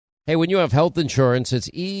Hey, when you have health insurance, it's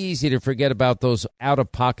easy to forget about those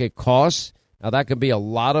out-of-pocket costs. Now, that can be a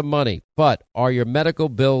lot of money, but are your medical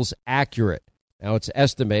bills accurate? Now, it's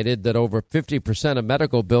estimated that over 50% of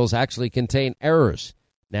medical bills actually contain errors.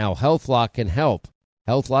 Now, HealthLock can help.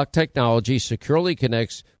 HealthLock technology securely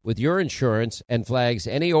connects with your insurance and flags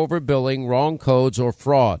any overbilling, wrong codes, or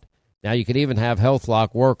fraud. Now, you can even have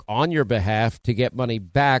HealthLock work on your behalf to get money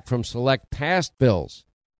back from select past bills.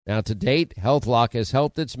 Now, to date, HealthLock has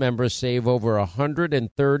helped its members save over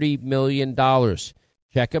 $130 million.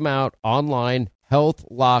 Check them out online,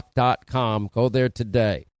 healthlock.com. Go there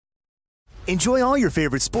today. Enjoy all your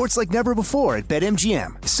favorite sports like never before at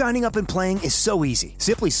BetMGM. Signing up and playing is so easy.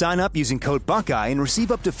 Simply sign up using code Buckeye and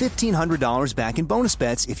receive up to $1,500 back in bonus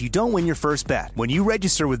bets if you don't win your first bet. When you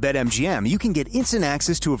register with BetMGM, you can get instant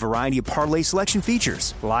access to a variety of parlay selection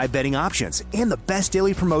features, live betting options, and the best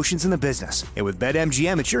daily promotions in the business. And with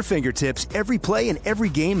BetMGM at your fingertips, every play and every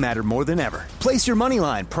game matter more than ever. Place your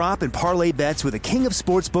moneyline, prop, and parlay bets with the king of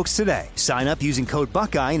sportsbooks today. Sign up using code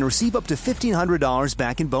Buckeye and receive up to $1,500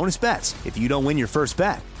 back in bonus bets if you don't win your first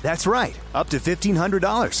bet. That's right, up to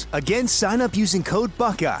 $1,500. Again, sign up using code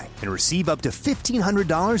Buckeye and receive up to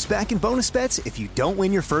 $1,500 back in bonus bets if you don't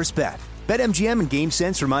win your first bet. BetMGM and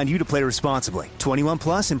GameSense remind you to play responsibly. 21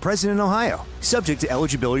 plus and present in Ohio. Subject to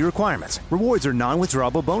eligibility requirements. Rewards are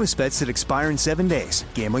non-withdrawable bonus bets that expire in 7 days.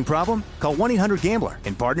 Gambling problem? Call 1-800-GAMBLER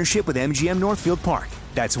in partnership with MGM Northfield Park.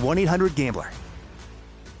 That's 1-800-GAMBLER.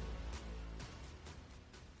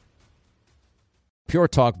 Pure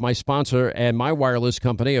Talk, my sponsor and my wireless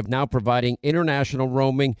company, are now providing international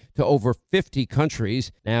roaming to over 50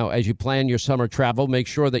 countries. Now, as you plan your summer travel, make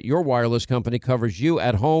sure that your wireless company covers you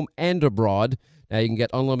at home and abroad. Now, you can get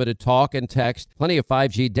unlimited talk and text, plenty of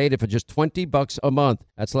 5G data for just $20 a month.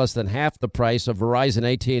 That's less than half the price of Verizon,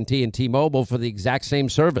 AT&T, and T-Mobile for the exact same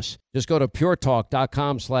service. Just go to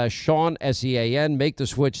puretalk.com/Sean, S-E-A-N. Make the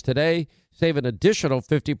switch today. Save an additional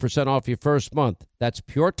 50% off your first month. That's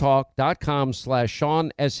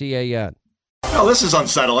puretalk.com/Sean, S-E-A-N. Well, this is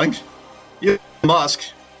unsettling. Elon Musk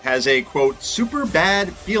has a, quote, super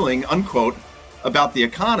bad feeling, unquote, about the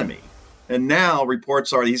economy. And now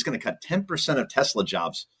reports are he's going to cut 10% of Tesla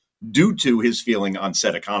jobs due to his feeling on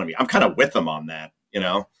said economy. I'm kind of with him on that, you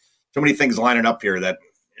know. So many things lining up here that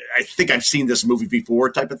I think I've seen this movie before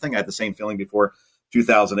type of thing. I had the same feeling before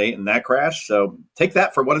 2008 and that crash. So take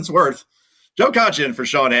that for what it's worth. Joe Concha in for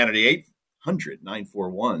Sean Hannity,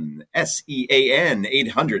 800-941-SEAN,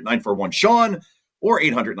 800-941-SEAN, or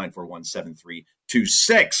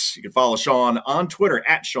 800-941-7326. You can follow Sean on Twitter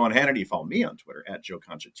at Sean Hannity. Follow me on Twitter at Joe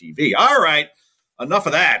Concha TV. All right, enough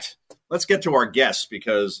of that. Let's get to our guests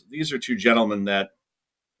because these are two gentlemen that,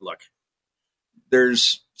 look,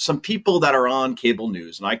 there's some people that are on cable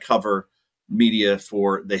news, and I cover media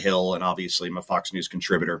for The Hill, and obviously I'm a Fox News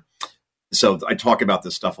contributor. So I talk about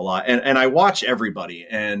this stuff a lot, and I watch everybody.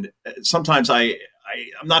 And sometimes I'm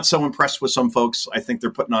not so impressed with some folks. I think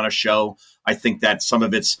they're putting on a show. I think that some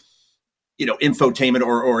of it's, you know, infotainment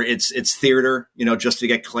or it's theater, you know, just to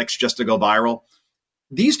get clicks, just to go viral.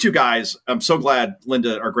 These two guys, I'm so glad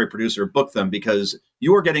Linda, our great producer, booked them because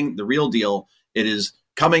you are getting the real deal. It is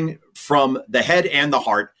coming from the head and the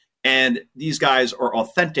heart. And these guys are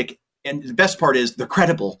authentic. And the best part is they're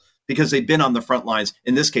credible, because they've been on the front lines,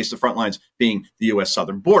 in this case, the front lines being the U.S.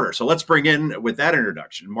 southern border. So let's bring in, with that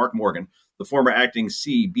introduction, Mark Morgan, the former acting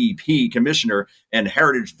CBP commissioner and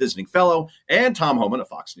Heritage Visiting Fellow, and Tom Homan, a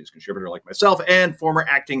Fox News contributor like myself, and former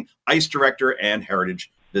acting ICE director and Heritage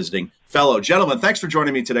Visiting Fellow. Gentlemen, thanks for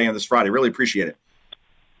joining me today on this Friday. Really appreciate it.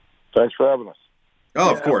 Thanks for having us. Oh,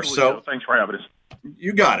 yeah, of course. So thanks for having us.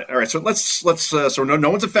 You got it. All right. So let's so no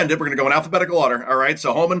one's offended. We're going to go in alphabetical order. All right.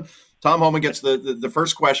 So Tom Homan gets the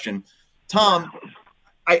first question. Tom,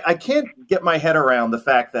 I can't get my head around the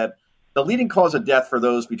fact that the leading cause of death for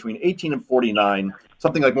those between 18 and 49,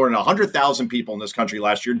 something like more than 100,000 people in this country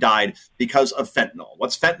last year died because of fentanyl.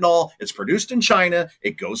 What's fentanyl? It's produced in China.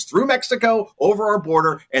 It goes through Mexico, over our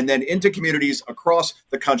border, and then into communities across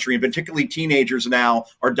the country. And particularly teenagers now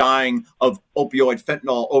are dying of opioid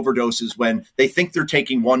fentanyl overdoses when they think they're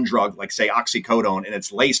taking one drug, like, say, oxycodone, and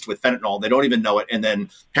it's laced with fentanyl. They don't even know it. And then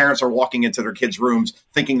parents are walking into their kids' rooms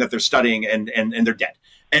thinking that they're studying and they're dead.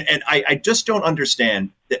 And I just don't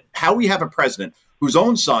understand that how we have a president whose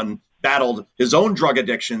own son battled his own drug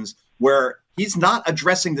addictions, where he's not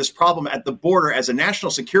addressing this problem at the border as a national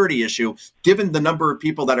security issue, given the number of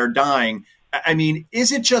people that are dying. I mean,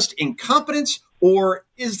 is it just incompetence, Or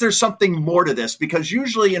is there something more to this? Because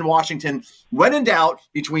usually in Washington, when in doubt,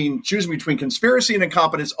 choosing between conspiracy and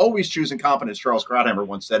incompetence, always choose incompetence, Charles Krauthammer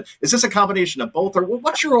once said. Is this a combination of both? Or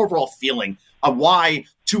what's your overall feeling of why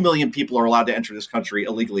 2 million people are allowed to enter this country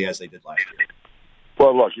illegally as they did last year?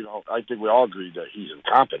 Well, look, I think we all agree that he's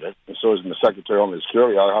incompetent, and so is the Secretary of Homeland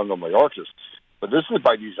Security, Alejandro Mayorkas. But this is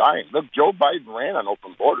by design. Look, Joe Biden ran on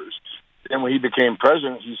open borders. And when he became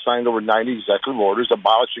president, he signed over 90 executive orders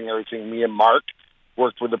abolishing everything me and Mark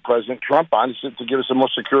worked with the President Trump on to give us a more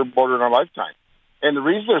secure border in our lifetime. And the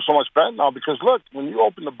reason there's so much fentanyl, because, look, when you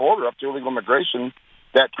open the border up to illegal immigration,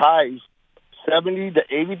 that ties 70 to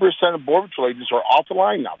 80% of Border Patrol agents are off the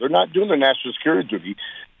line now. They're not doing their national security duty.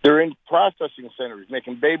 They're in processing centers,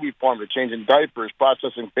 making baby formula, changing diapers,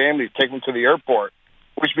 processing families, taking them to the airport,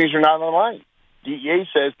 which means you're not on the line. DEA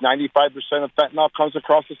says 95% of fentanyl comes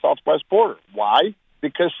across the southwest border. Why?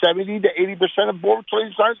 Because 70 to 80% of Border Patrol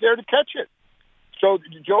agents aren't there to catch it. So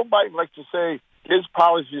Joe Biden likes to say his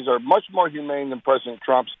policies are much more humane than President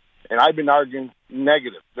Trump's, and I've been arguing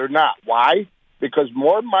negative. They're not. Why? Because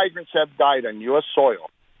more migrants have died on U.S. soil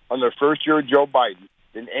on their first year of Joe Biden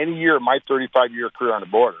than any year of my 35-year career on the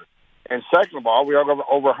border. And second of all, we have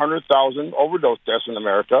over 100,000 overdose deaths in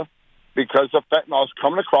America because the fentanyl is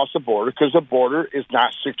coming across the border because the border is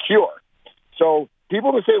not secure. So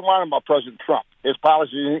people that say they want about President Trump, his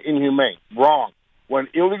policy is inhumane. Wrong. When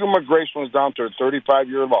illegal immigration was down to a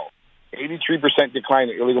 35-year low, 83% decline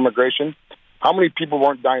in illegal immigration, how many people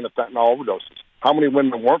weren't dying of fentanyl overdoses? How many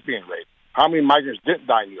women weren't being raped? How many migrants didn't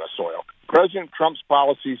die in U.S. soil? President Trump's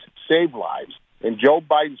policies save lives, and Joe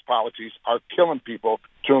Biden's policies are killing people,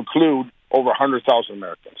 to include over 100,000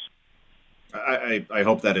 Americans. I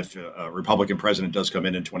hope that if a Republican president does come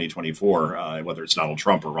in 2024, whether it's Donald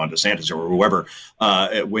Trump or Ron DeSantis or whoever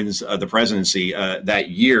wins the presidency that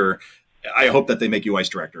year, I hope that they make you ICE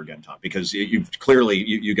director again, Tom, because you've clearly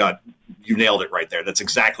you nailed it right there. That's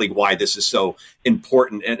exactly why this is so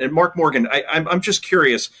important. And Mark Morgan, I'm just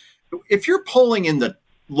curious, if you're polling in the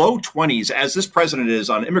low 20s as this president is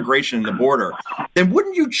on immigration and the border, then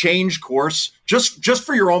wouldn't you change course just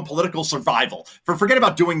for your own political survival? Forget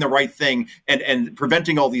about doing the right thing and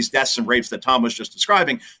preventing all these deaths and rapes that Tom was just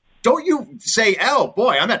describing. Don't you say, oh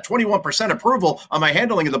boy, I'm at 21% approval on my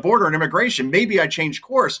handling of the border and immigration. Maybe I change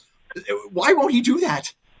course. Why won't he do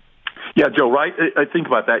that? Yeah, Joe, right? I think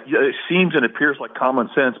about that. It seems and appears like common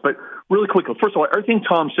sense, but really quickly, first of all, everything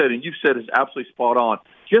Tom said and you've said is absolutely spot on.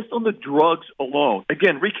 Just on the drugs alone,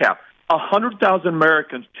 again, recap, 100,000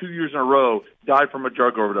 Americans 2 years in a row died from a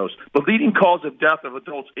drug overdose. The leading cause of death of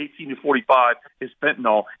adults 18 to 45 is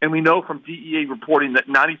fentanyl, and we know from DEA reporting that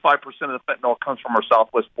 95% of the fentanyl comes from our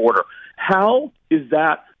southwest border. How is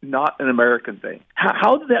that not an American thing?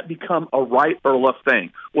 How did that become a right or left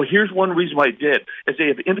thing? Well, here's one reason why it did, is they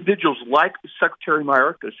have individuals like Secretary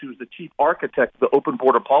Mayorkas, who's the chief architect of the open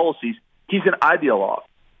border policies. He's an ideologue.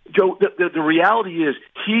 Joe, the reality is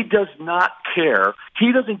he does not care.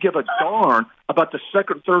 He doesn't give a darn about the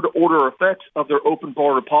second, third order effects of their open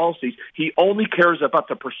border policies. He only cares about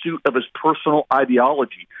the pursuit of his personal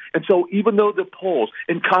ideology. And so even though the polls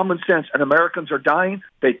and common sense and Americans are dying,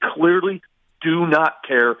 they clearly do not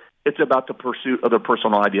care. It's about the pursuit of their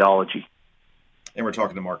personal ideology. And we're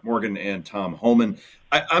talking to Mark Morgan and Tom Homan.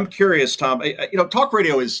 I'm curious, Tom, talk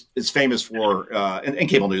radio is famous for, and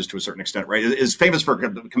cable news to a certain extent, right, is famous for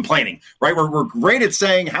complaining, right? We're great at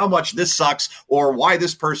saying how much this sucks or why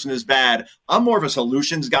this person is bad. I'm more of a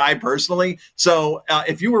solutions guy personally. So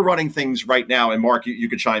if you were running things right now, and Mark, you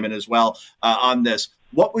could chime in as well on this,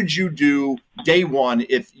 what would you do day one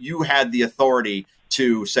if you had the authority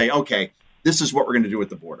to say, okay, this is what we're going to do with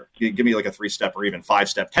the border? Give me like a 3-step or even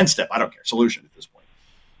 5-step, 10-step, I don't care, solution at this point.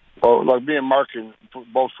 Well, like me and Mark can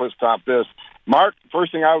both foot stomp this. Mark,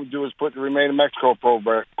 first thing I would do is put the Remain in Mexico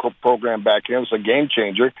program back in. It's a game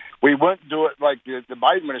changer. We wouldn't do it like the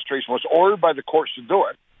Biden administration was ordered by the courts to do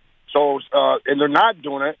it. So, and they're not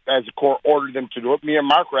doing it as the court ordered them to do it. Me and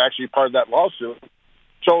Mark were actually part of that lawsuit.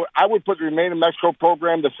 So I would put the Remain in Mexico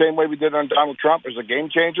program the same way we did on Donald Trump as a game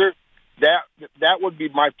changer. That would be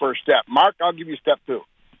my first step. Mark, I'll give you step 2.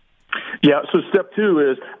 Yeah, so step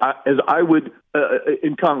 2 is, as I would,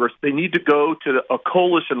 in Congress, they need to go to a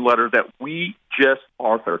coalition letter that we just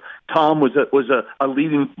authored. Tom played a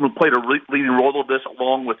leading role of this,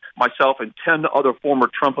 along with myself and 10 other former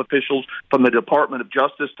Trump officials from the Department of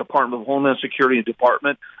Justice, Department of Homeland Security, and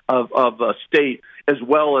Department of State, as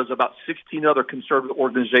well as about 16 other conservative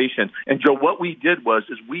organizations. And Joe, what we did was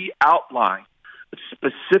we outlined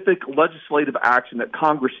specific legislative action that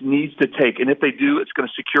Congress needs to take. And if they do, it's going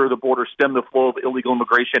to secure the border, stem the flow of illegal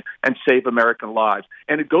immigration, and save American lives.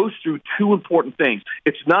 And it goes through two important things.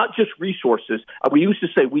 It's not just resources. We used to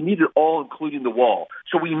say we need it all, including the wall.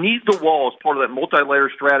 So we need the wall as part of that multi-layer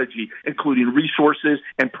strategy, including resources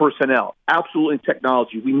and personnel. Absolutely,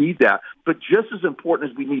 technology. We need that. But just as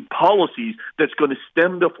important as we need policies that's going to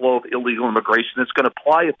stem the flow of illegal immigration, that's going to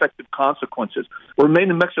apply effective consequences. Remain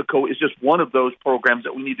in Mexico is just one of those programs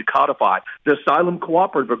that we need to codify. The asylum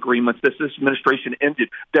cooperative agreements that this administration ended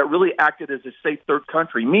that really acted as a safe third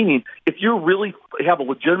country, meaning if you really have a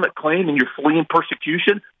legitimate claim and you're fleeing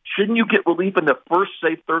persecution, shouldn't you get relief in the first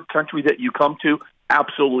safe third country that you come to?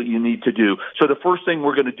 Absolutely, you need to do. So the first thing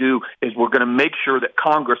we're going to do is we're going to make sure that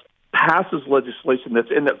Congress passes legislation that's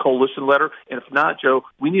in that coalition letter. And if not, Joe,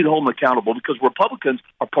 we need to hold them accountable because Republicans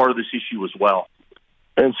are part of this issue as well.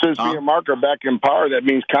 And since me and Mark are back in power, that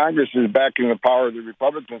means Congress is backing the power of the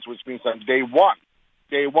Republicans, which means on day one,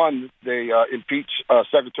 they impeached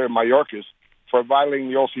Secretary Mayorkas for violating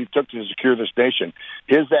the oath he took to secure this nation.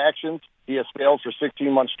 His actions, he has failed for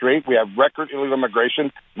 16 months straight. We have record illegal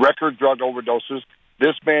immigration, record drug overdoses.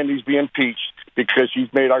 This man needs to be impeached because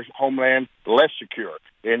he's made our homeland less secure,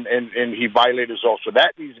 and he violated his oath. So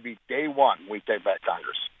that needs to be day one when we take back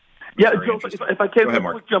Congress. Yeah, Joe, if I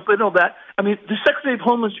can jump in on that, I mean, the Secretary of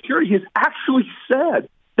Homeland Security has actually said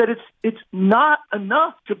that it's not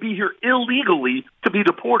enough to be here illegally to be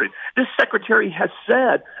deported. This secretary has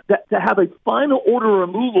said that to have a final order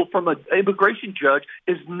removal from an immigration judge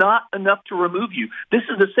is not enough to remove you. This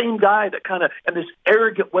is the same guy that kind of, in this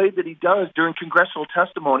arrogant way that he does during congressional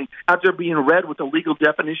testimony, after being read what the legal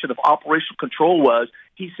definition of operational control was,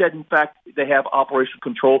 he said, in fact, they have operational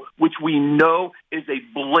control, which we know is a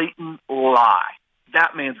blatant lie.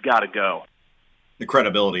 That man's got to go. The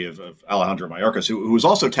credibility of Alejandro Mayorkas, who was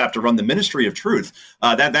also tapped to run the Ministry of Truth.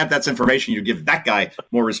 That's information. You give that guy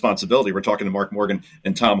more responsibility. We're talking to Mark Morgan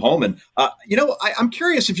and Tom Homan. I'm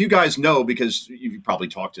curious if you guys know, because you probably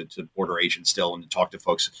talk to border agents still and talk to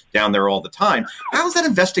folks down there all the time. How's that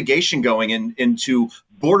investigation going into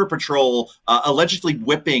Border Patrol allegedly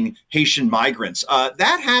whipping Haitian migrants?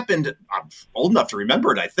 That happened, I'm old enough to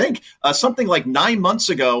remember it, I think, something like 9 months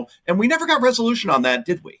ago, and we never got resolution on that,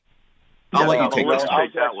 did we? I'll let you take this.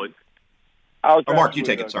 Or Mark, you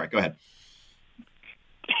take it. Sorry, go ahead.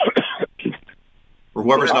 Or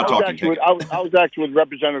whoever's not talking. I was actually with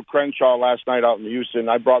Representative Crenshaw last night out in Houston.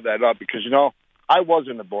 I brought that up because, I was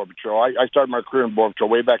in the Border Patrol. I started my career in Border Patrol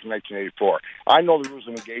way back in 1984. I know the rules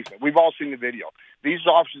of engagement. We've all seen the video. These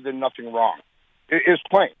officers did nothing wrong. It's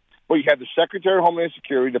plain. Well, you had the Secretary of Homeland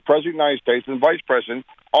Security, the President of the United States, and the Vice President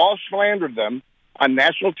all slandered them on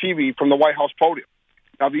national TV from the White House podium.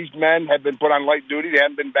 Now, these men have been put on light duty. They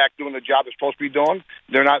haven't been back doing the job they're supposed to be doing.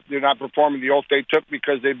 They're not performing the oath they took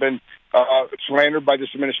because they've been slandered by this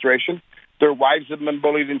administration. Their wives have been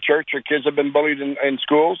bullied in church. Their kids have been bullied in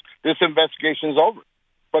schools. This investigation is over.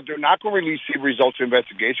 But they're not going to release the results of the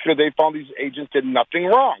investigation because they found these agents did nothing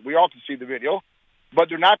wrong. We all can see the video. But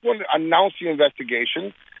they're not going to announce the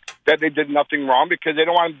investigation that they did nothing wrong because they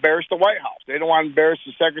don't want to embarrass the White House. They don't want to embarrass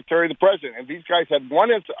the Secretary, the President. And these guys had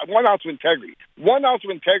one ounce of integrity.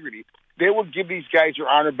 They will give these guys their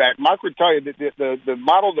honor back. Mark would tell you that the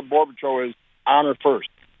model of the Border Patrol is honor first.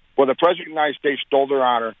 Well, the President of the United States stole their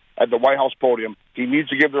honor at the White House podium. He needs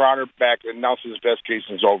to give their honor back and announce his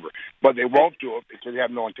investigation is over. But they won't do it because they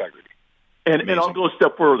have no integrity. And I'll go a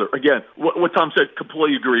step further. Again, what Tom said,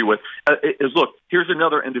 completely agree with, is, look, here's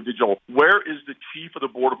another individual. Where is the chief of the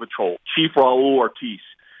Border Patrol, Chief Raul Ortiz?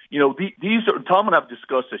 These are, Tom and I have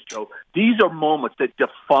discussed this, Joe. These are moments that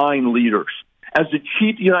define leaders. As the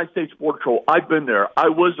chief of the United States Border Patrol, I've been there. I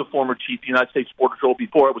was the former chief of the United States Border Patrol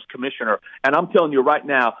before I was commissioner. And I'm telling you right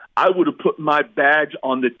now, I would have put my badge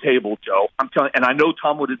on the table, Joe. I'm telling you, and I know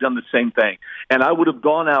Tom would have done the same thing. And I would have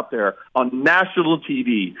gone out there on national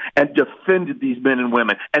TV and defended these men and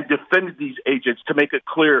women and defended these agents to make it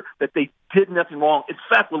clear that they did nothing wrong. In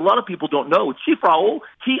fact, what a lot of people don't know, Chief Raul,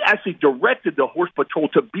 he actually directed the Horse Patrol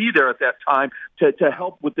to be there at that time to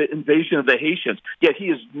help with the invasion of the Haitians. Yet he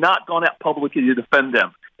has not gone out publicly to defend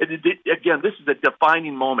them. Again, this is a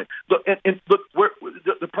defining moment. Look, and look,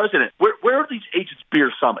 the president, where are these agents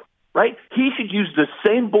beer summit? Right? He should use the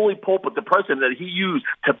same bully pulpit, the president, that he used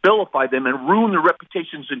to vilify them and ruin their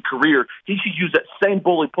reputations and career. He should use that same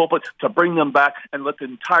bully pulpit to bring them back and let the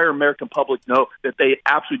entire American public know that they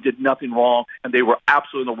absolutely did nothing wrong and they were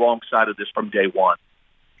absolutely on the wrong side of this from day one.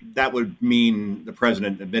 That would mean the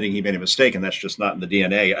president admitting he made a mistake, and that's just not in the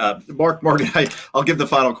DNA. Mark Morgan, I'll give the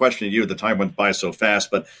final question to you. The time went by so fast,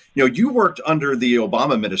 but you worked under the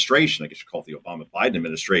Obama administration. I guess you call it the Obama-Biden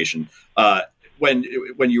administration. when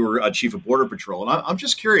you were chief of Border Patrol. And I'm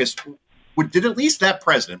just curious, did at least that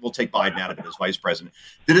president, we'll take Biden out of it as vice president,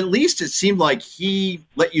 did at least it seem like he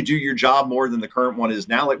let you do your job more than the current one is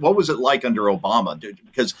now? Like, what was it like under Obama?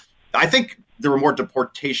 Because I think there were more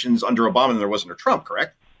deportations under Obama than there was under Trump,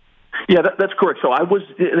 correct? Yeah, that's correct. So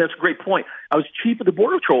that's a great point. I was chief of the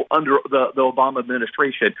Border Patrol under the Obama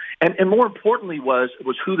administration. And more importantly was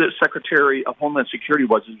who the Secretary of Homeland Security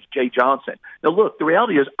was. It was Jay Johnson. Now, look, the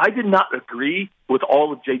reality is I did not agree with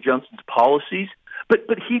all of Jay Johnson's policies,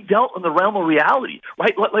 but he dealt in the realm of reality,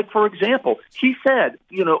 right? Like for example, he said,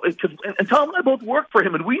 and Tom and I both worked for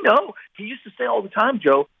him, and we know he used to say all the time,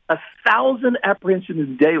 Joe, 1,000 apprehensions a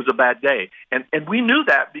day was a bad day. And we knew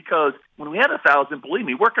that because when we had 1,000, believe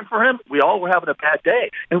me, working for him, we all were having a bad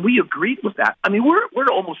day. And we agreed with that. I mean, we're at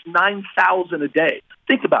almost 9,000 a day.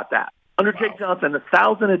 Think about that. Under Jay Johnson,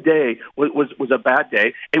 1,000 a day was a bad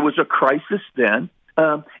day. It was a crisis then.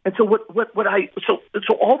 And so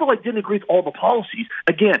so although I didn't agree with all the policies,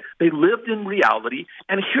 again, they lived in reality.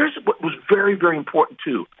 And here's what was very, very important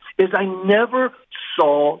too, is I never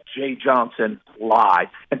saw Jay Johnson lie.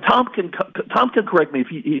 And Tom can correct me if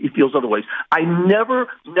he feels otherwise. I never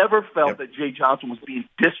felt that Jay Johnson was being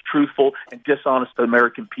distruthful and dishonest to the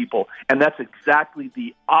American people. And that's exactly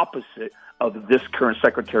the opposite of this current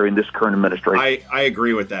secretary and this current administration. I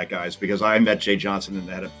agree with that, guys, because I met Jay Johnson and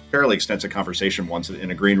had a fairly extensive conversation once in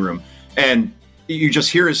a green room. And you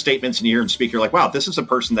just hear his statements and you hear him speak. You're like, wow, this is a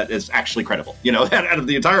person that is actually credible. Out of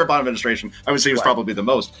the entire Obama administration, I would say he was probably the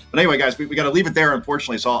most. But anyway, guys, we got to leave it there,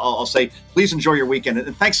 unfortunately. So I'll say, please enjoy your weekend.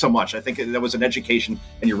 And thanks so much. I think that was an education,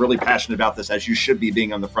 and you're really passionate about this, as you should be,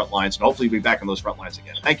 being on the front lines. And hopefully you'll be back on those front lines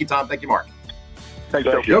again. Thank you, Tom. Thank you, Mark. Thanks,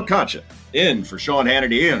 Joe. Joe Concha in for Sean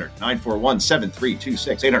Hannity.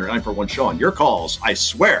 800-941-7326. 800-941-SEAN. Your calls, I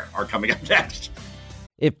swear, are coming up next.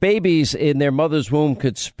 If babies in their mother's womb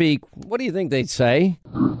could speak, what do you think they'd say?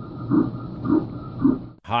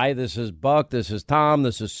 Hi, this is Buck. This is Tom.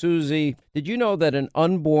 This is Susie. Did you know that an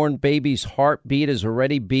unborn baby's heartbeat is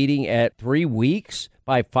already beating at 3 weeks?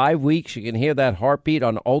 By 5 weeks, you can hear that heartbeat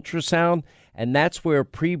on ultrasound. And that's where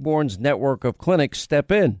Preborn's network of clinics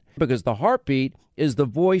step in, because the heartbeat is the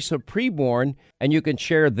voice of preborn, and you can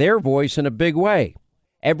share their voice in a big way.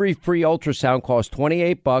 Every free ultrasound costs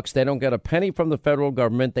 $28. They don't get a penny from the federal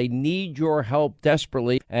government. They need your help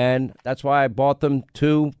desperately, and that's why I bought them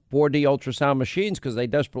 2 4D ultrasound machines, because they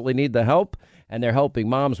desperately need the help, and they're helping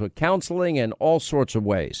moms with counseling and all sorts of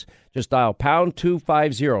ways. Just dial pound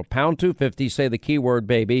 250, pound 250, say the keyword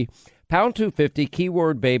baby, pound 250,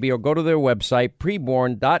 keyword baby, or go to their website,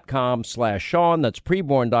 preborn.com/Sean. That's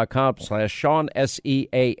preborn.com/Sean,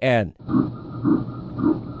 SEAN.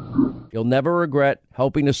 You'll never regret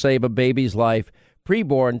helping to save a baby's life.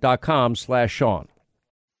 Preborn.com/Sean.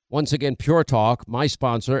 Once again, Pure Talk, my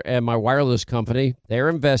sponsor and my wireless company, they're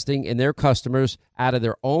investing in their customers out of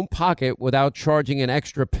their own pocket without charging an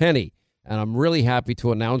extra penny. And I'm really happy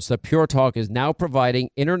to announce that Pure Talk is now providing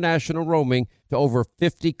international roaming to over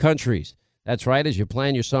 50 countries. That's right. As you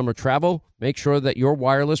plan your summer travel, make sure that your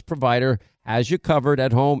wireless provider has you covered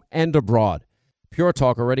at home and abroad. Pure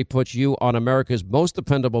Talk already puts you on America's most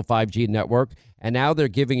dependable 5G network, and now they're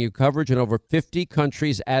giving you coverage in over 50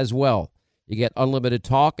 countries as well. You get unlimited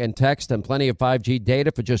talk and text and plenty of 5G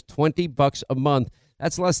data for just $20 a month.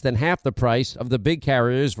 That's less than half the price of the big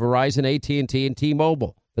carriers, Verizon, AT&T, and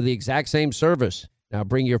T-Mobile, for the exact same service. Now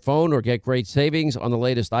bring your phone or get great savings on the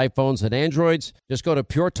latest iPhones and Androids. Just go to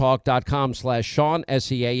puretalk.com/Sean,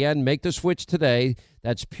 SEAN. Make the switch today.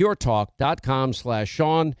 That's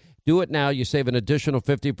puretalk.com/Sean. Do it now. You save an additional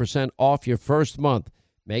 50% off your first month.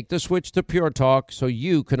 Make the switch to Pure Talk so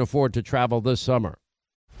you can afford to travel this summer.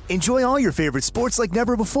 Enjoy all your favorite sports like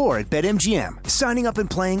never before at BetMGM. Signing up and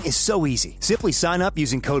playing is so easy. Simply sign up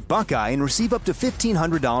using code Buckeye and receive up to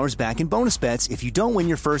 $1,500 back in bonus bets if you don't win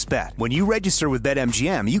your first bet. When you register with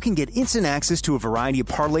BetMGM, you can get instant access to a variety of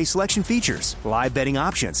parlay selection features, live betting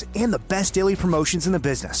options, and the best daily promotions in the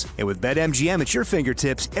business. And with BetMGM at your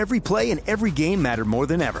fingertips, every play and every game matter more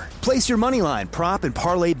than ever. Place your moneyline, prop, and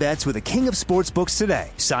parlay bets with the king of sportsbooks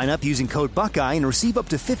today. Sign up using code Buckeye and receive up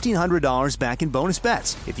to $1,500 back in bonus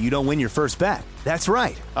bets if you don't win your first bet. That's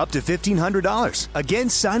right, up to $1,500. Again,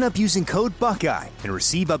 sign up using code Buckeye and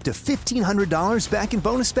receive up to $1,500 back in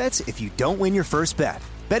bonus bets if you don't win your first bet.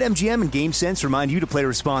 BetMGM and GameSense remind you to play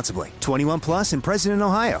responsibly. 21 plus and present in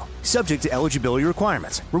Ohio. Subject to eligibility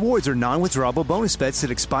requirements. Rewards are non-withdrawable bonus bets that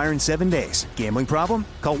expire in 7 days. Gambling problem?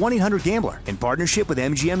 Call 1-800-GAMBLER in partnership with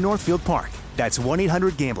MGM Northfield Park. That's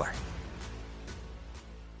 1-800-GAMBLER.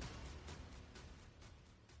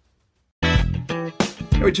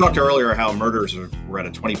 We talked earlier how murders were at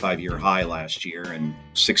a 25-year high last year, and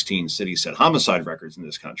 16 cities set homicide records in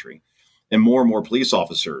this country. And more police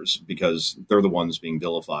officers, because they're the ones being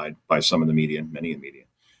vilified by some in the media, many in the media,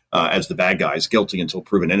 as the bad guys, guilty until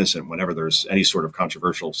proven innocent whenever there's any sort of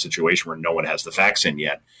controversial situation where no one has the facts in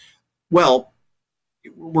yet. Well,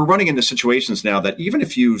 we're running into situations now that even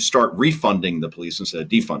if you start refunding the police instead of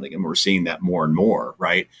defunding them, we're seeing that more and more,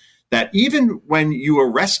 right? That even when you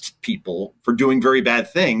arrest people for doing very bad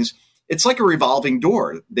things, it's like a revolving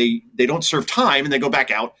door. They don't serve time and they go back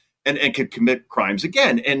out and can commit crimes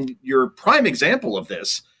again. And your prime example of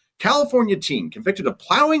this, California teen convicted of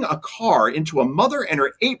plowing a car into a mother and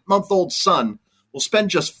her 8-month-old son will spend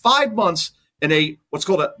just 5 months in what's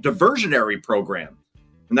called a diversionary program.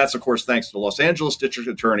 And that's, of course, thanks to the Los Angeles District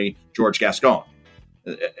Attorney, George Gascon.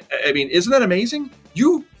 I mean, isn't that amazing?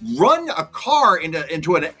 You run a car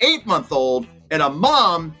into an 8-month-old and a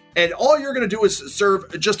mom, and all you're going to do is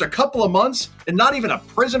serve just a couple of months and not even a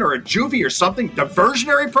prison or a juvie or something.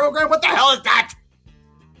 Diversionary program? What the hell is that?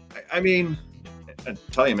 I mean, I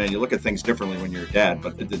tell you, man, you look at things differently when you're a dad,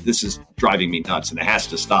 but this is driving me nuts, and it has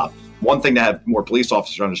to stop. One thing to have more police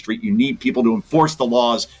officers on the street, you need people to enforce the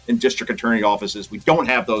laws in district attorney offices. We don't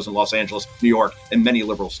have those in Los Angeles, New York, and many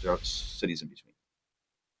liberal cities in between.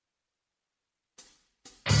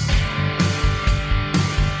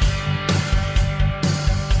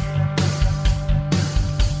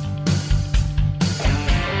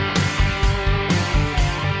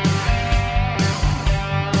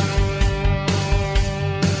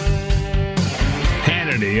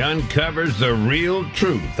 Hannity uncovers the real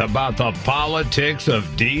truth about the politics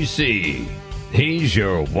of D.C. He's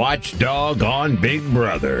your watchdog on Big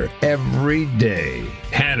Brother every day.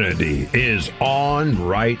 Hannity is on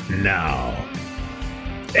right now.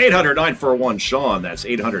 800-941-SEAN. That's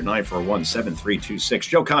 800-941-7326.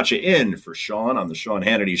 Joe Concha in for Sean on the Sean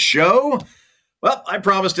Hannity Show. Well, I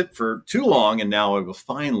promised it for too long, and now I will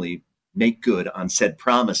finally make good on said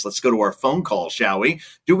promise. Let's go to our phone call, shall we?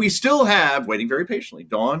 Do we still have, waiting very patiently,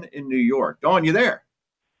 Dawn in New York? Dawn, you there?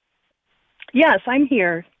 Yes, I'm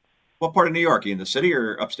here. What part of New York? Are you in the city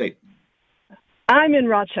or upstate? I'm in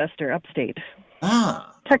Rochester, upstate.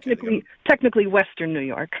 Technically Western New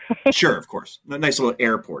York. Sure, of course. A nice little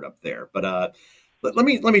airport up there. But let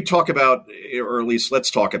me talk about, or at least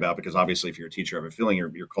let's talk about, because obviously if you're a teacher, I have a feeling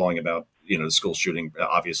you're calling about, the school shooting,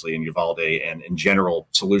 obviously in Uvalde, and in general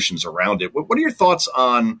solutions around it. What are your thoughts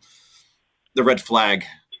on the red flag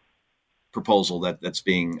proposal that's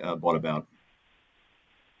being brought about?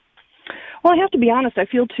 Well, I have to be honest. I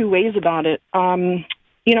feel two ways about it.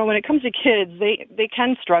 When it comes to kids, they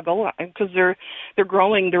can struggle because they're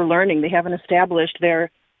growing, they're learning, they haven't established their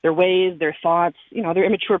ways, their thoughts. They're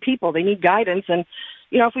immature people. They need guidance, and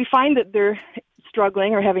if we find that they're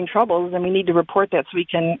struggling or having troubles, then we need to report that so we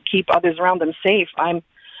can keep others around them safe. I'm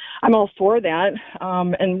all for that,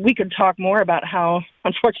 and we could talk more about how,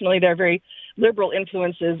 unfortunately, there are very liberal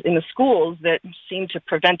influences in the schools that seem to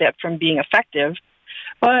prevent that from being effective.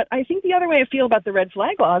 But I think the other way I feel about the red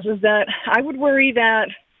flag laws is that I would worry that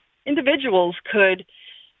individuals could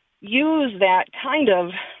use that kind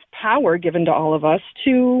of power given to all of us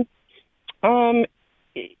to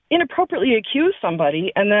inappropriately accuse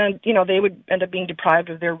somebody, and then, they would end up being deprived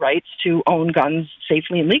of their rights to own guns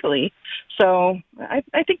safely and legally. So I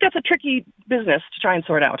think that's a tricky business to try and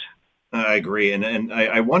sort out. I agree. And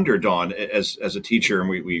I wonder, Dawn, as a teacher, and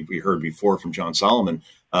we heard before from John Solomon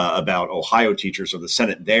about Ohio teachers, or the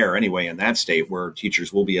Senate there anyway, in that state, where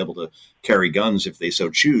teachers will be able to carry guns if they so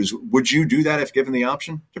choose. Would you do that if given the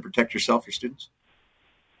option to protect yourself, your students?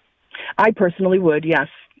 I personally would, yes.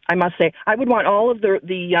 I must say, I would want all of the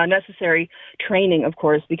necessary training, of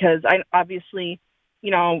course, because we have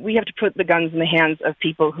to put the guns in the hands of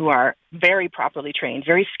people who are very properly trained,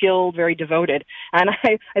 very skilled, very devoted. And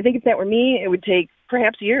I think if that were me, it would take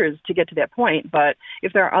perhaps years to get to that point. But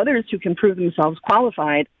if there are others who can prove themselves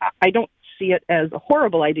qualified, I don't see it as a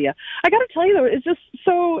horrible idea. I got to tell you, though, it's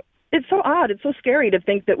so odd. It's so scary to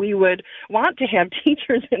think that we would want to have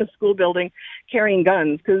teachers in a school building carrying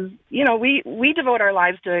guns, because, we devote our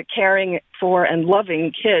lives to caring for and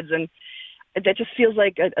loving kids, and that just feels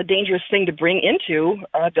like a dangerous thing to bring into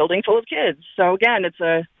a building full of kids. So again,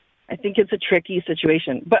 I think it's a tricky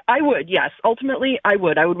situation. But I would, yes, ultimately I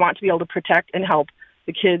would want to be able to protect and help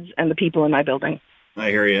the kids and the people in my building. I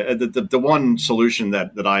hear you. The one solution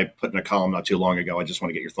that I put in a column not too long ago, I just want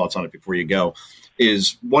to get your thoughts on it before you go,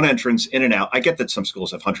 is one entrance in and out. I get that some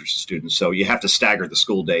schools have hundreds of students, so you have to stagger the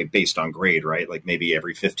school day based on grade, right? Like maybe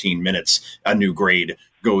every 15 minutes, a new grade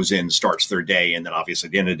goes in, starts their day, and then obviously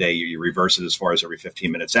at the end of the day, you reverse it as far as every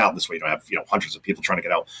 15 minutes out. This way, you don't have hundreds of people trying to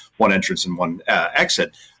get out one entrance and one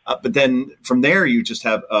exit. But then from there, you just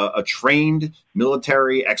have a trained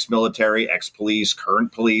military, ex-military, ex-police,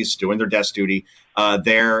 current police doing their desk duty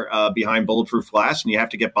there behind bulletproof glass, and you have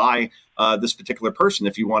to get by this particular person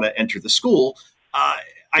if you want to enter the school.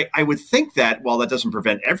 I would think that while that doesn't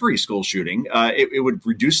prevent every school shooting, it would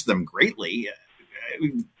reduce them greatly.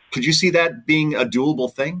 Could you see that being a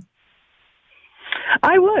doable thing?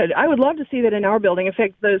 I would love to see that in our building. In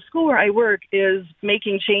fact, the school where I work is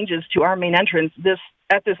making changes to our main entrance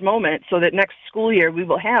at this moment, so that next school year we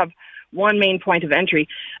will have one main point of entry.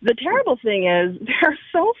 The terrible thing is there are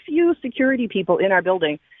so few security people in our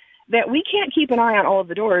building that we can't keep an eye on all of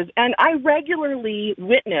the doors. And I regularly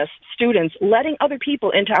witness students letting other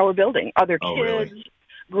people into our building, other kids, really?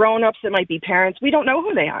 Grown-ups that might be parents. We don't know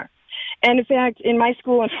who they are. And in fact, in my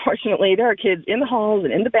school, unfortunately, there are kids in the halls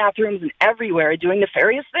and in the bathrooms and everywhere doing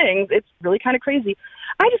nefarious things. It's really kind of crazy.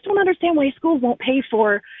 I just don't understand why schools won't pay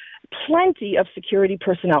for plenty of security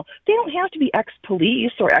personnel. They don't have to be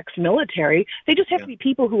ex-police or ex-military. They just have to be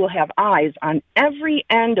people who will have eyes on every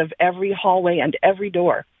end of every hallway and every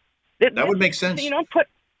door. That would make sense.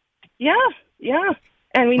 Yeah.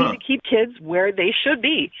 And we need to keep kids where they should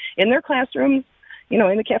be, in their classrooms, in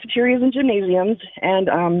the cafeterias and gymnasiums, and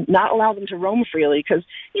not allow them to roam freely. Because,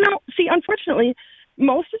 unfortunately,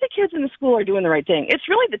 most of the kids in the school are doing the right thing. It's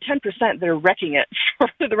really the 10% that are wrecking it for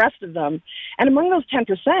the rest of them. And among those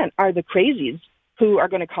 10% are the crazies who are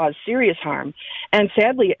going to cause serious harm. And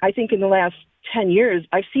sadly, I think in the last 10 years,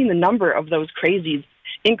 I've seen the number of those crazies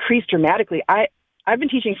increase dramatically. I've been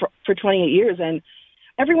teaching for 28 years, and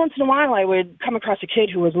every once in a while I would come across a kid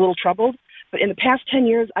who was a little troubled. But in the past 10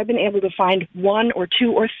 years, I've been able to find one or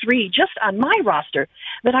two or three just on my roster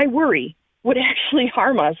that I worry would actually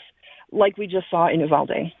harm us, like we just saw in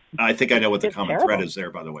Uvalde. I think I know what the common thread is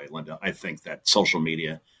there, by the way, Linda. I think that social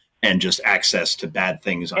media and just access to bad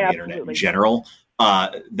things on the internet in general,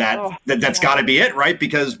 that's got to be it, right?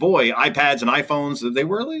 Because, boy, iPads and iPhones, they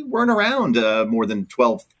really weren't around more than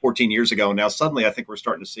 12, 14 years ago. Now, suddenly, I think we're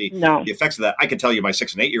starting to see the effects of that. I can tell you my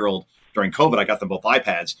 6 and 8-year-old, during COVID, I got them both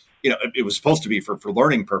iPads. It was supposed to be for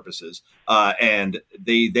learning purposes. And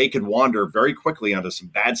they could wander very quickly onto some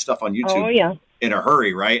bad stuff on YouTube in a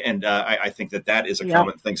hurry, right? And I think that is a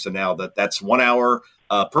common thing. So now that's 1 hour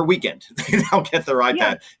per weekend. They now get their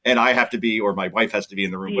iPad, and I have to be, or my wife has to be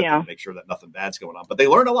in the room with them to make sure that nothing bad's going on. But they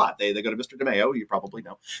learn a lot. They go to Mr. DeMeo, you probably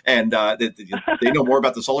know, and they know more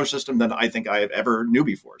about the solar system than I think I have ever knew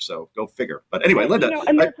before. So go figure. But anyway, Linda, go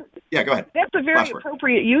ahead. That's a very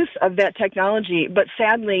appropriate use of that technology, but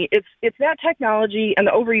sadly, it's that technology and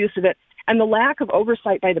the overuse of it and the lack of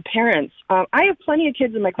oversight by the parents. I have plenty of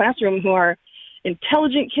kids in my classroom who are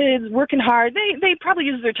intelligent kids, working hard. They probably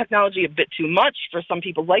use their technology a bit too much for some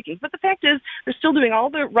people's likings, but the fact is they're still doing all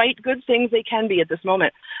the right, good things they can be at this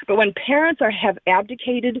moment. But when parents have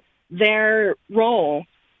abdicated their role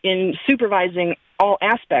in supervising all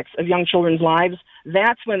aspects of young children's lives,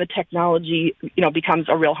 that's when the technology, becomes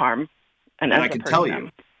a real harm. And I can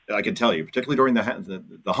tell you, particularly during the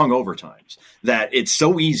hungover times, that it's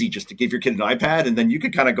so easy just to give your kid an iPad and then you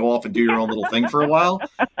could kind of go off and do your own little thing for a while.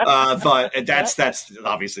 But that's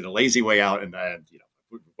obviously the lazy way out. And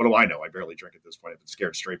what do I know? I barely drink at this point. I've been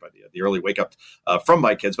scared straight by the early wake up from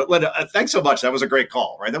my kids. But Linda, thanks so much. That was a great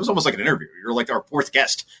call, right? That was almost like an interview. You're like our fourth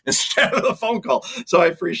guest instead of a phone call. So I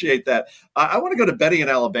appreciate that. I want to go to Betty in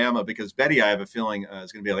Alabama because Betty, I have a feeling,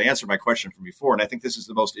 is going to be able to answer my question from before. And I think this is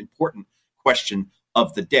the most important question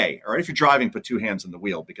of the day. All right. If you're driving, put two hands on the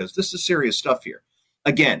wheel because this is serious stuff here.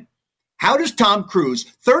 Again, how does Tom Cruise,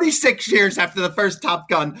 36 years after the first Top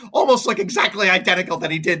Gun, almost look exactly identical that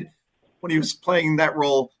he did when he was playing that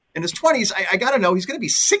role in his 20s? I got to know, he's going to be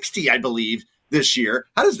 60, I believe, this year.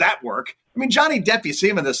 How does that work? I mean, Johnny Depp, you see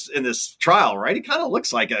him in this trial, right? He kind of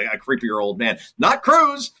looks like a creepier old man. Not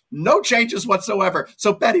Cruise. No changes whatsoever.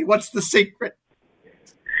 So, Betty, what's the secret?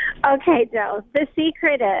 Okay, Joe. The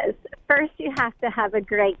secret is, first you have to have a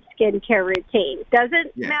great skincare routine.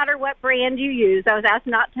 Doesn't matter what brand you use. I was asked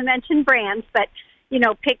not to mention brands, but,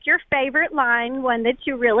 pick your favorite line, one that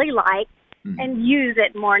you really like, and use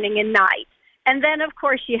it morning and night. And then, of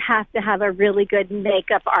course, you have to have a really good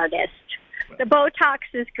makeup artist. The Botox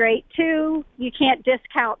is great, too. You can't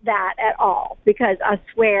discount that at all because I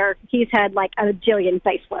swear he's had like a jillion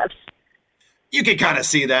facelifts. You can kind of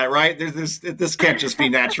see that, right? This can't just be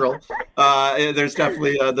natural. There's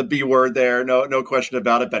definitely the B word there. No question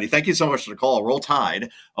about it, Betty. Thank you so much for the call. Roll Tide.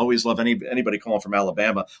 Always love anybody calling from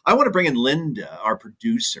Alabama. I want to bring in Linda, our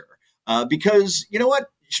producer, because you know what?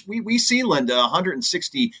 we see, Linda,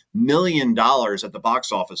 $160 million at the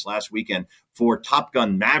box office last weekend for Top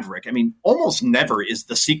Gun Maverick. I mean, almost never is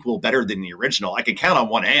the sequel better than the original. I can count on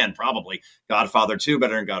one hand, probably. Godfather 2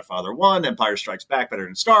 better than Godfather 1, Empire Strikes Back better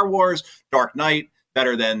than Star Wars, Dark Knight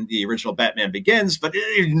better than the original Batman Begins, but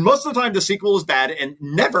most of the time the sequel is bad, and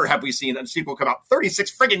never have we seen a sequel come out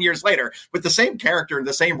 36 friggin' years later with the same character and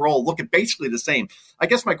the same role looking basically the same. I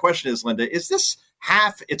guess my question is, Linda, is this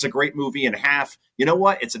half it's a great movie and half, you know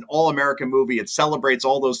what, it's an all-American movie, it celebrates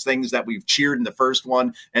all those things that we've cheered in the first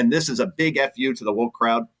one, and this is a big FU to the woke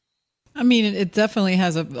crowd? I mean, it definitely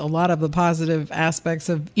has a lot of the positive aspects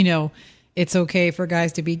of, it's okay for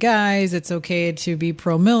guys to be guys. It's okay to be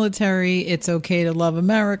pro-military. It's okay to love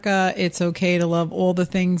America. It's okay to love all the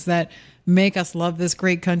things that make us love this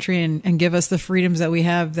great country and give us the freedoms that we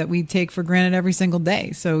have that we take for granted every single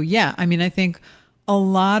day. So, yeah, I mean, I think a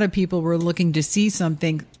lot of people were looking to see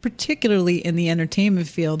something, particularly in the entertainment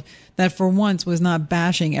field, that for once was not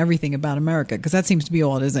bashing everything about America, because that seems to be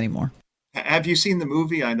all it is anymore. Have you seen the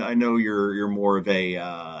movie? I know you're more of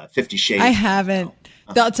a 50 Shades. I haven't.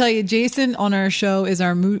 I'll tell you, Jason on our show is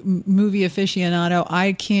our movie aficionado.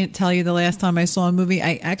 I can't tell you the last time I saw a movie.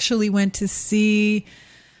 I actually went to see,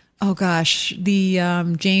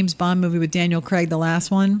 the James Bond movie with Daniel Craig, the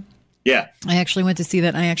last one. Yeah. I actually went to see that,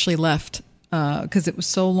 and I actually left because it was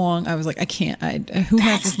so long. I was like, I can't. Who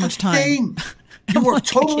has this much time? You were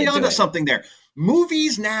totally onto something there.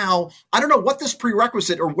 Movies now, I don't know what this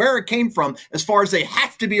prerequisite or where it came from as far as they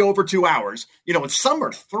have to be over 2 hours. And some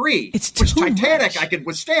are 3. It's which too Titanic, much. I could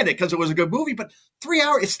withstand it because it was a good movie, but 3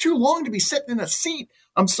 hours, it's too long to be sitting in a seat.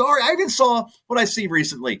 I'm sorry. I even saw what I see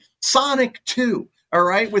recently, Sonic 2. All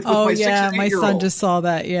right. With my 6 and 8 my year son old. just saw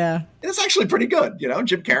that. Yeah. It's actually pretty good.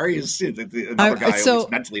 Jim Carrey is another guy who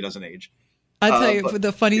mentally doesn't age. I'll tell you,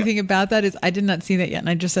 the funny thing about that is I did not see that yet. And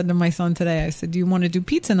I just said to my son today, I said, do you want to do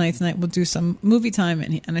pizza night tonight? We'll do some movie time.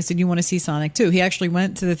 And I said, you want to see Sonic 2? He actually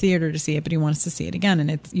went to the theater to see it, but he wants to see it again.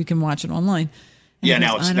 And you can watch it online. Yeah,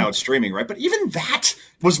 now it's streaming, right? But even that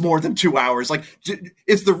was more than 2 hours. Like,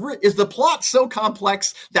 is the plot so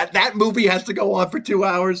complex that movie has to go on for 2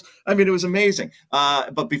 hours? I mean, it was amazing.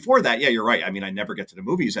 But before that, yeah, you're right. I mean, I never get to the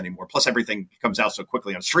movies anymore. Plus, everything comes out so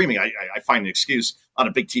quickly on streaming. I find an excuse on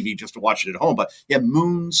a big TV just to watch it at home. But yeah,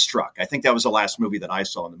 Moonstruck. I think that was the last movie that I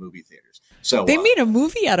saw in the movie theaters. So they made a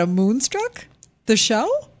movie out of Moonstruck, the show?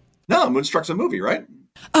 No, Moonstruck's a movie, right?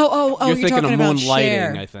 Oh! You're thinking talking of about Moonlighting,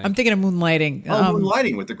 Cher. I think. I'm thinking of Moonlighting.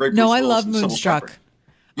 Moonlighting with the great. No, Bruce I Willis love Moonstruck.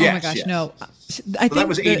 Yes, oh my gosh, yes. no! I think that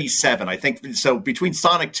was 87. I think so. Between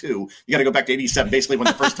Sonic 2, you got to go back to 87, basically when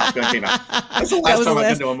the first Top Gun came out. That's the last time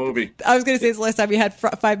I've been to a movie. I was going to say it's the last time you had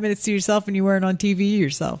 5 minutes to yourself and you weren't on TV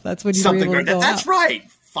yourself. That's when you were able to go That's out.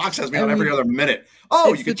 right. Fox has me on every other minute.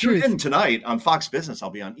 Oh, you can tune truth. in tonight on Fox Business. I'll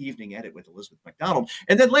be on Evening Edit with Elizabeth McDonald,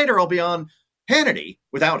 and then later I'll be on Hannity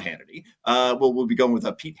without Hannity. We'll be going with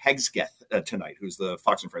Pete Hegseth tonight, who's the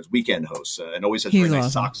Fox and Friends weekend host, and always has very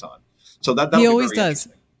nice socks on. So that he always does.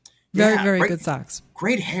 Very great, good socks.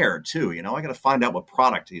 Great hair too. I got to find out what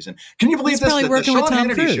product he's in. Can you believe he's this? Probably working the with Sean Tom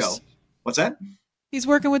Hannity Cruise. show. What's that? He's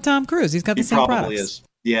working with Tom Cruise. He's got the same probably products. Is.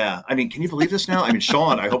 Yeah. I mean, can you believe this now? I mean,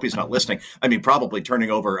 Sean, I hope he's not listening. I mean, probably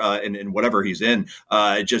turning over in whatever he's in,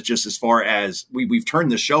 just as far as we've turned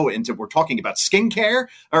the show into, we're talking about skincare.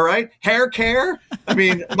 All right. Hair care. I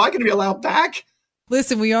mean, am I going to be allowed back?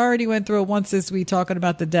 Listen, we already went through it once this week talking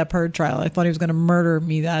about the Depp Heard trial. I thought he was going to murder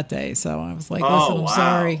me that day. So I was like, listen, I'm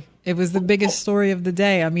sorry. It was the biggest story of the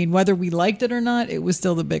day. I mean, whether we liked it or not, it was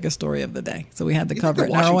still the biggest story of the day. So we had to cover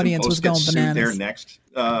it. And our audience was going bananas. They're next,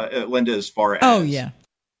 Linda, as far as. Oh, yeah.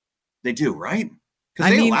 They do, right?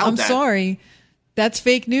 I mean, I'm sorry. That's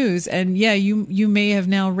fake news. And yeah, you may have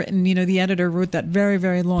now written, the editor wrote that very,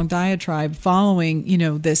 very long diatribe following,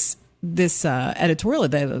 this editorial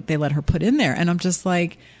that they let her put in there. And I'm just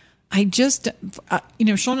like,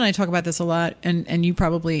 Sean and I talk about this a lot, and you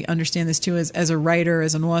probably understand this too as a writer,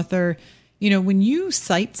 as an author. When you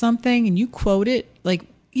cite something and you quote it, like,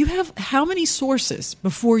 you have how many sources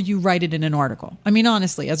before you write it in an article? I mean,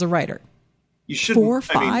 honestly, as a writer, you should 4,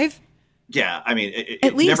 5. Yeah, I mean,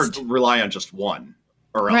 at least never rely on just one,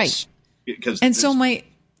 or else. Right. Because so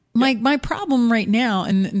my problem right now,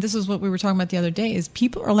 and this is what we were talking about the other day, is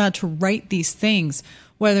people are allowed to write these things,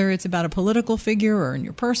 whether it's about a political figure or in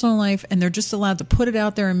your personal life, and they're just allowed to put it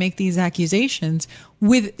out there and make these accusations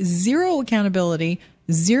with zero accountability,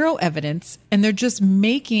 zero evidence, and they're just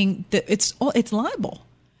making it's libel.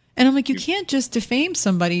 And I'm like, you can't just defame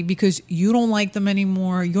somebody because you don't like them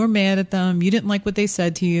anymore, you're mad at them, you didn't like what they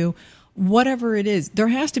said to you. Whatever it is, there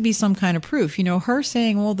has to be some kind of proof. Her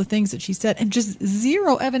saying all the things that she said and just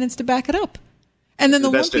zero evidence to back it up. And then the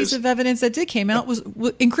one piece of evidence that did came out was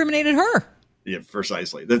incriminated her. Yeah,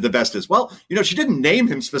 precisely. The best is, well, she didn't name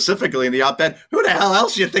him specifically in the op-ed. Who the hell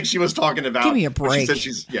else do you think she was talking about? Give me a break. She said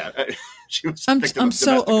she was. I'm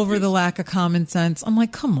so over the lack of common sense. I'm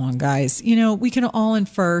like, come on, guys. We can all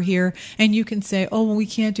infer here, and you can say, oh, well, we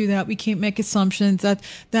can't do that. We can't make assumptions.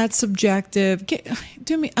 That's subjective.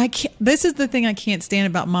 I can't. This is the thing I can't stand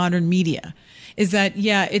about modern media. Is that,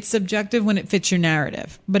 it's subjective when it fits your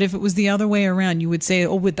narrative. But if it was the other way around, you would say,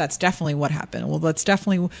 that's definitely what happened. Well, that's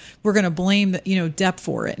definitely, we're going to blame, Depp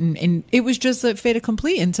for it. And it was just a fait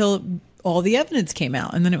accompli until all the evidence came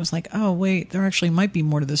out. And then it was like, oh, wait, there actually might be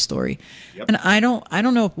more to this story. Yep. And I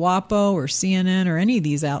don't know if WAPO or CNN or any of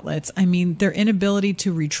these outlets, their inability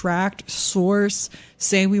to retract, source,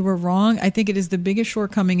 say we were wrong, I think it is the biggest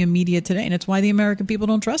shortcoming in media today. And it's why the American people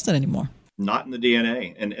don't trust it anymore. Not in the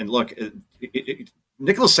DNA. And look,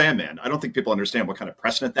 Nicholas Sandmann, I don't think people understand what kind of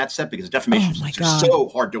precedent that set, because defamation is so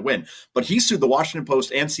hard to win. But he sued the Washington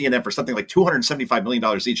Post and CNN for something like $275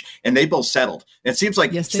 million each, and they both settled. And it seems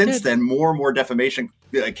like since then, more and more defamation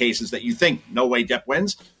cases that you think, no way Depp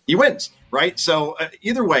wins, he wins, right? So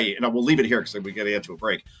either way, and we'll leave it here because we got to get to a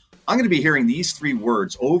break. I'm going to be hearing these three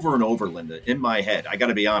words over and over, Linda, in my head. I got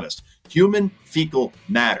to be honest. Human fecal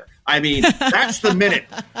matter. That's the minute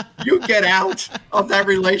you get out of that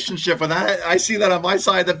relationship. And I see that on my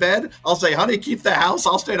side of the bed. I'll say, honey, keep the house.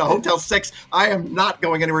 I'll stay at a Hotel 6. I am not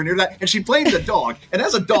going anywhere near that. And she blamed the dog. And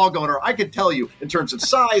as a dog owner, I can tell you, in terms of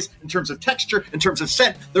size, in terms of texture, in terms of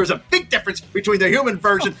scent, there's a big difference between the human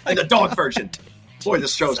version and the dog version. Boy,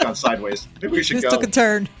 this show's gone sideways. Maybe we should go. This took a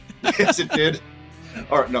turn. Yes, it did.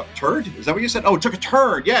 Or no, turd? Is that what you said? Oh, it took a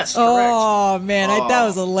turn. Yes, correct. Oh, man. That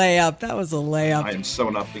was a layup. I am so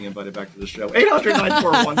not being invited back to the show.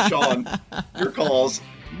 800-941-SEAN. Your calls.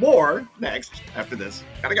 More next after this.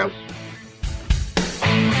 Gotta go.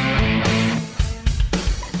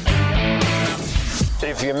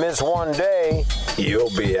 If you miss one day,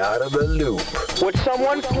 you'll be out of the loop. Would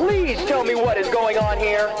someone please tell me what is going on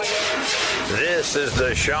here? This is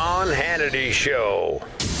the Sean Hannity Show.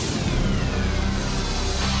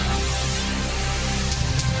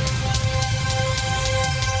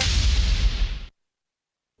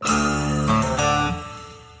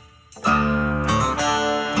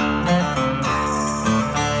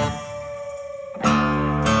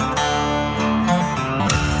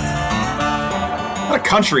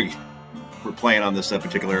 Country we're playing on this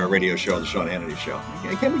particular radio show, the Sean Hannity Show.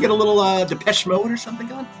 Can we get a little Depeche Mode or something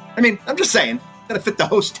going? I'm just saying, gotta fit the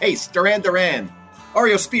host taste. Duran Duran,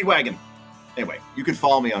 REO Speedwagon. Anyway, you can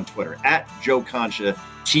follow me on Twitter at Joe Concha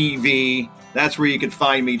TV. That's where you can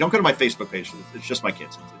find me. Don't go to my Facebook page. It's just my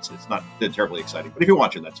kids. It's not terribly exciting. But if you're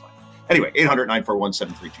watching, that's fine. Anyway,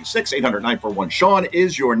 800-941-7326. 800-941-SEAN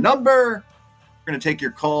is your number. We're going to take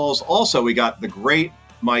your calls. Also, we got the great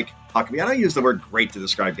Mike Huckabee. I don't use the word great to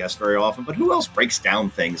describe guests very often, but who else breaks down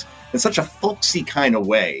things in such a folksy kind of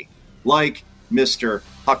way like Mr.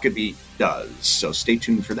 Huckabee does? So stay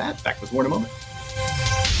tuned for that. Back with more in a moment.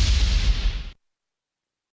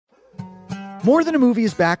 More Than a Movie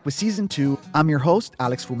is back with Season 2. I'm your host,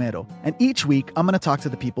 Alex Fumero, and each week I'm going to talk to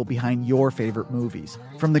the people behind your favorite movies.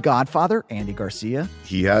 From The Godfather, Andy Garcia.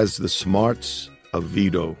 He has the smarts of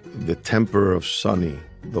Vito, the temper of Sonny,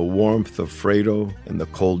 the warmth of Fredo, and the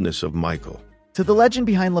coldness of Michael. To the legend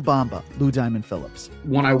behind La Bamba, Lou Diamond Phillips.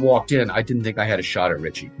 When I walked in, I didn't think I had a shot at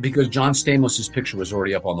Richie because John Stamos' picture was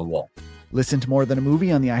already up on the wall. Listen to More Than a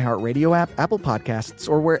Movie on the iHeartRadio app, Apple Podcasts,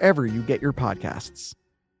 or wherever you get your podcasts.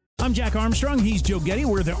 I'm Jack Armstrong. He's Joe Getty.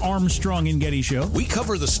 We're the Armstrong and Getty Show. We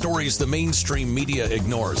cover the stories the mainstream media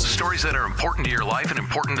ignores. Stories that are important to your life and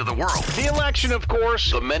important to the world. The election, of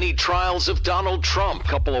course. The many trials of Donald Trump.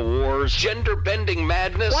 Couple of wars. Gender-bending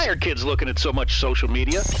madness. Why are kids looking at so much social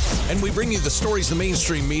media? And we bring you the stories the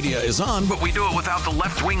mainstream media is on, but we do it without the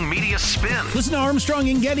left-wing media spin. Listen to Armstrong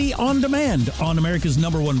and Getty on demand on America's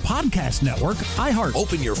 #1 podcast network, iHeart.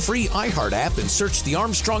 Open your free iHeart app and search The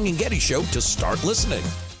Armstrong and Getty Show to start listening.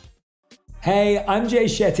 Hey, I'm Jay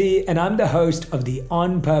Shetty, and I'm the host of the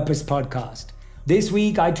On Purpose podcast. This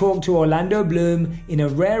week, I talked to Orlando Bloom in a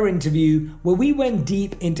rare interview where we went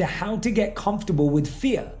deep into how to get comfortable with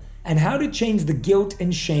fear and how to change the guilt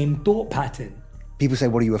and shame thought pattern. People say,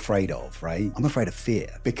 what are you afraid of, right? I'm afraid of fear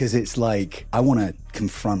because it's like I want to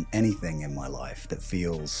confront anything in my life that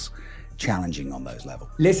feels challenging on those levels.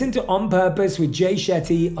 Listen to On Purpose with Jay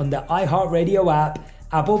Shetty on the iHeartRadio app,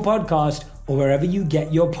 Apple Podcast, or wherever you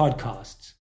get your podcast.